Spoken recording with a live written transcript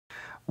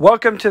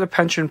Welcome to the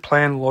Pension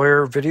Plan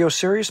Lawyer video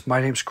series.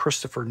 My name is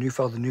Christopher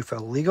Neufeld of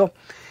Neufeld Legal,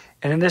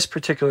 and in this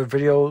particular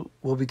video,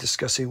 we'll be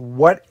discussing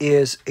what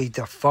is a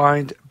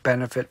defined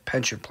benefit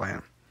pension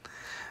plan.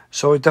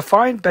 So a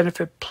defined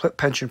benefit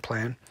pension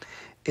plan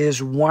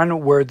is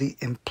one where the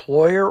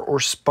employer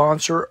or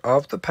sponsor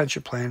of the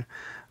pension plan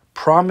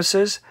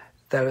promises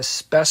that a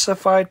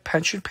specified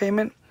pension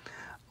payment,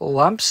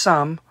 lump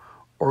sum,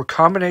 or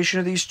combination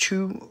of these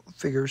two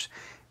figures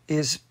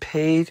is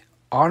paid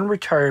on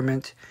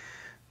retirement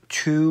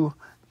to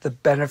the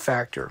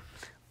benefactor,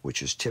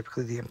 which is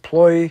typically the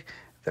employee,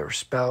 their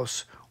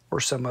spouse, or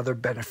some other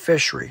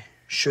beneficiary,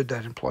 should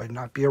that employee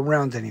not be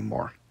around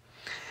anymore.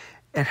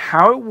 And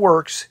how it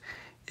works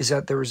is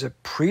that there is a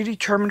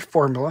predetermined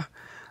formula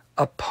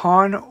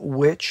upon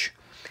which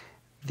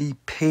the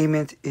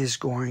payment is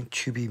going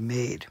to be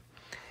made.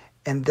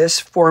 And this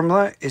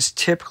formula is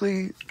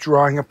typically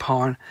drawing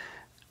upon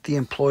the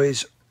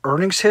employee's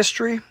earnings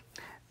history,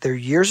 their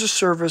years of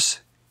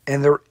service,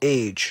 and their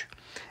age.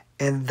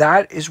 And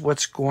that is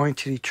what's going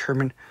to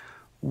determine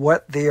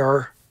what they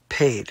are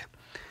paid,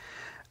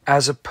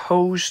 as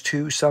opposed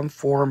to some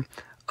form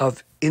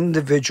of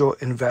individual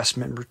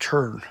investment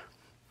return.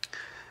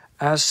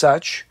 As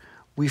such,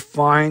 we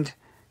find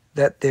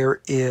that there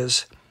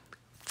is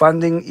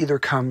funding either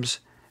comes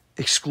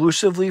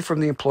exclusively from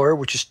the employer,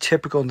 which is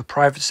typical in the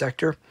private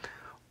sector,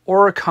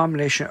 or a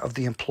combination of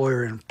the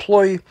employer and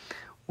employee,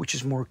 which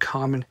is more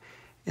common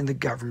in the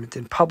government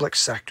and public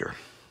sector.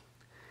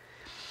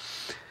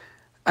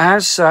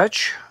 As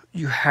such,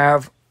 you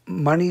have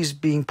monies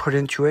being put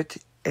into it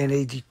and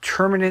a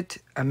determinate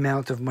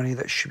amount of money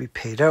that should be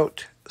paid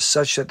out,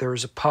 such that there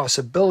is a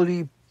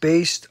possibility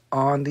based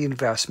on the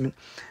investment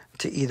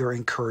to either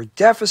incur a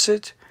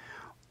deficit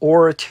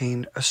or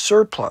attain a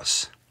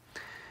surplus.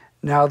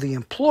 Now, the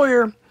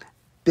employer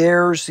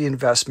bears the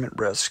investment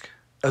risk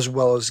as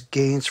well as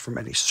gains from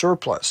any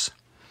surplus.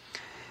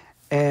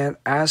 And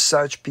as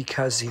such,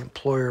 because the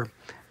employer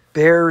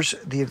bears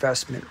the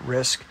investment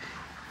risk,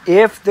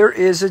 if there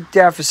is a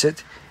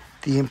deficit,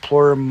 the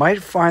employer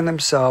might find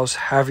themselves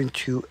having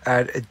to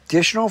add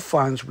additional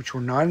funds which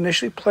were not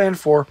initially planned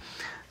for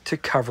to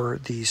cover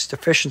these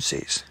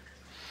deficiencies.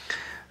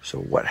 So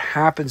what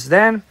happens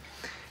then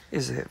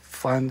is the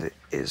fund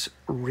is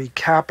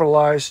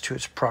recapitalized to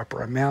its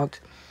proper amount,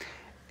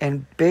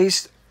 and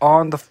based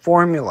on the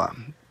formula,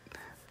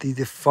 the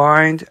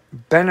defined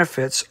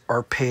benefits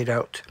are paid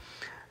out,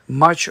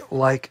 much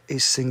like a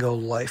single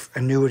life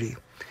annuity.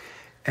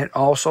 And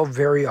also,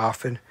 very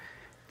often,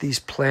 these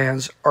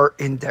plans are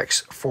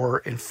indexed for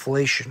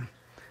inflation.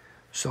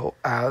 So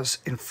as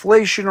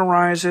inflation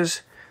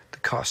arises, the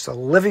cost of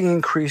living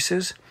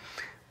increases,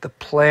 the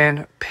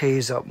plan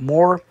pays out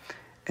more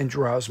and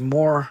draws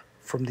more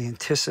from the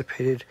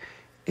anticipated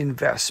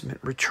investment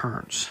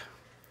returns.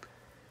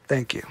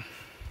 Thank you.